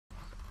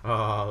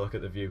Oh, look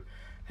at the view.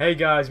 Hey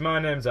guys, my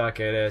name's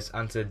Arcades,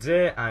 and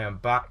today I am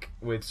back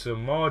with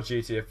some more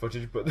GTA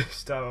footage, but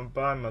this time I'm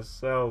by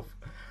myself,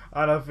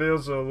 and I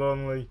feel so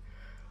lonely.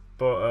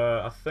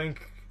 But I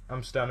think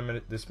I'm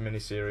starting this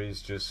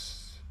mini-series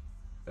just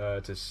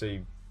to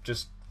see,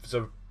 just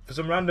for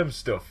some random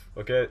stuff,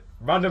 okay?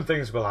 Random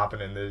things will happen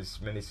in this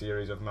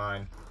mini-series of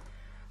mine.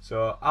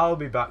 So I'll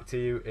be back to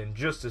you in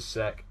just a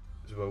sec.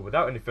 So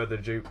without any further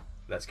ado,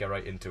 let's get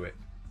right into it.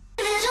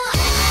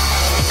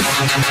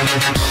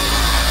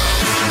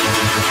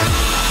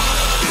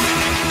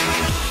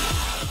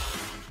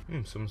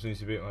 Someone seems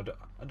to be at my door.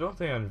 I don't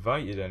think I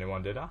invited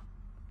anyone, did I?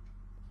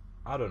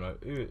 I don't know.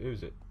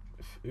 Who's it?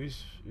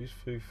 Who's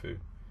Fufu?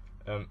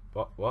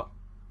 What?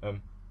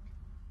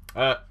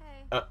 Hey.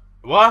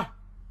 What?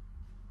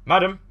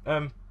 Madam?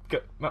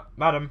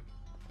 Madam?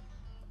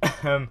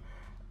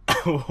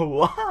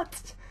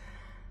 What?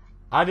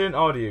 I didn't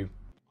order you.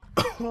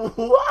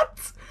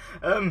 What?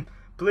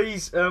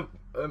 Please,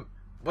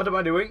 what am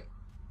I doing?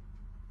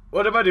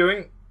 What am I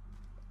doing?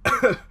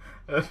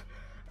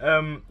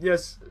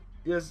 Yes,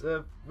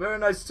 very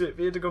nice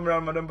for you to come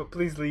around, madam, but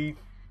please leave.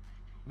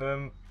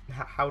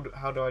 How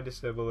do I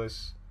disable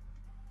this?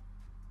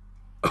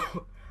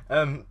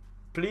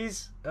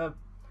 Please,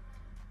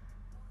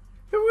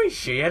 who is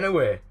she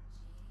anyway?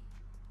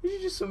 Is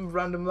she just some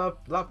random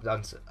lap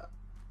dancer?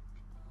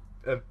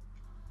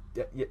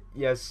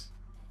 Yes,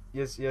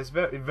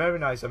 very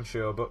nice, I'm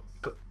sure, but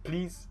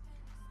please,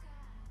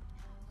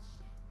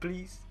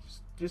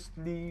 just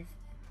leave.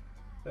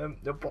 And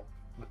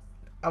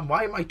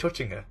why am I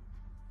touching her?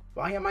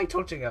 Why am I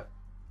touching her?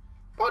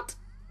 What?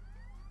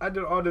 I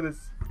don't order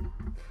this.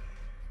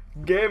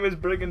 Game is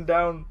breaking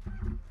down.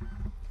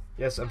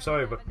 Yes, I'm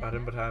sorry, but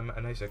madam, but I'm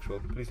an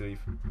asexual. Please leave.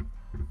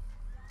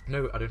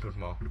 No, I don't want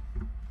more.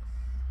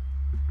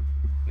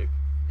 No.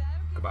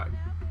 Goodbye.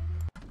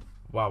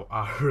 Wow,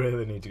 I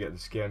really need to get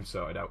this game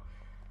sorted out.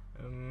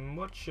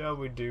 What shall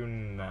we do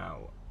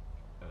now?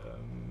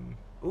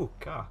 Ooh,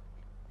 car.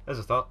 There's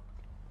a thought.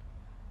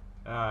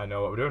 I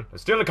know what we're doing.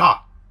 Let's steal the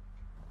car!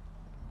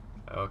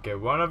 Okay,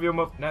 one of you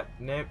move. No.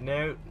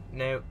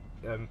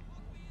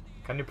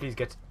 Can you please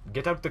get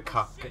out the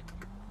car?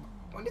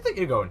 Where do you think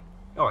you're going?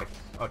 Oh wait.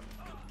 Oh,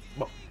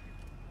 what?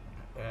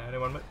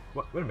 Anyone?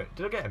 What? Wait a minute.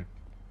 Did I get him?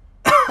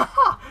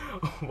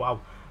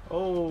 Wow.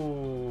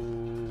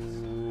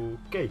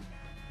 Okay.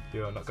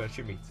 You're not gonna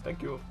shoot me.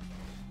 Thank you.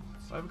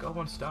 I've got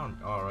one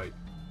down. All right.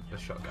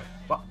 Let's shot guy.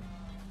 What?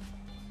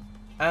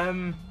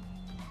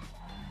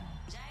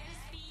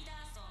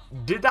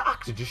 Did that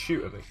actor just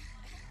shoot at me?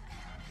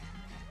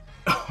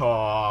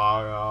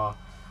 Oh,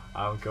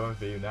 I'm coming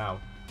for you now.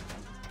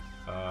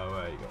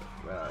 Where you go?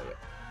 Where are you?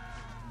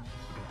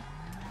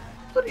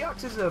 But the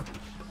actors are.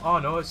 Oh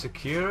no, it's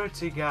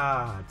security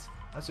guards.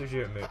 That's who's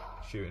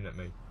shooting at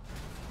me.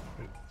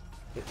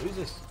 Who's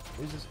this?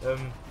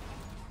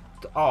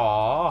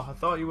 Oh, I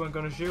thought you weren't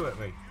gonna shoot at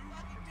me.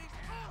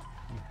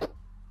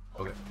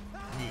 Okay.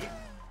 Yeah.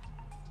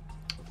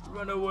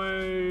 Run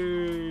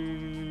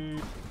away!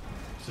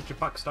 Such a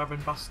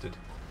backstabbing bastard.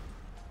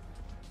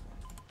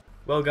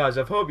 Well guys,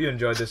 I hope you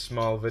enjoyed this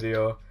small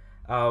video.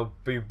 I'll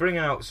be bringing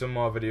out some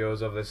more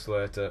videos of this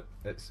later.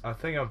 I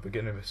think I'm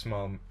beginning a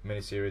small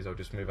mini-series. I'll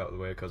just move out of the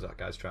way because that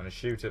guy's trying to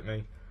shoot at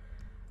me.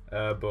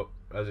 But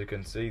as you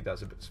can see,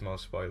 that's a bit small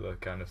spoiler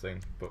kind of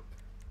thing. But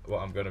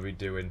what I'm going to be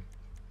doing,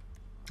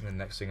 and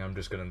next thing I'm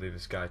just going to leave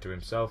this guy to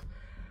himself.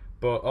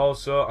 But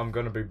also I'm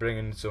going to be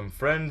bringing some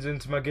friends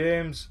into my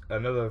games.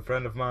 Another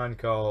friend of mine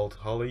called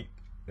Holly,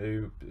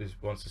 who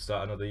wants to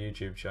start another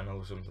YouTube channel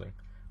or something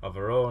of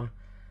her own.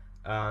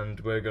 And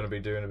we're going to be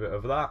doing a bit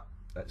of that.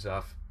 It's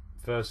our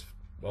first,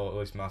 well at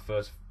least my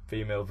first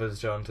female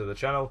visitor onto the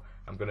channel.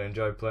 I'm going to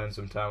enjoy playing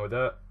some time with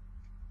her.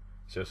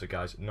 Seriously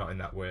guys, not in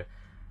that way.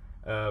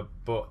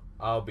 But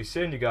I'll be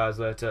seeing you guys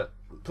later.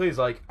 Please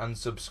like and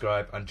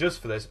subscribe, and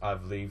just for this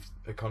I've left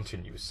a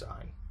continuous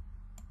sign.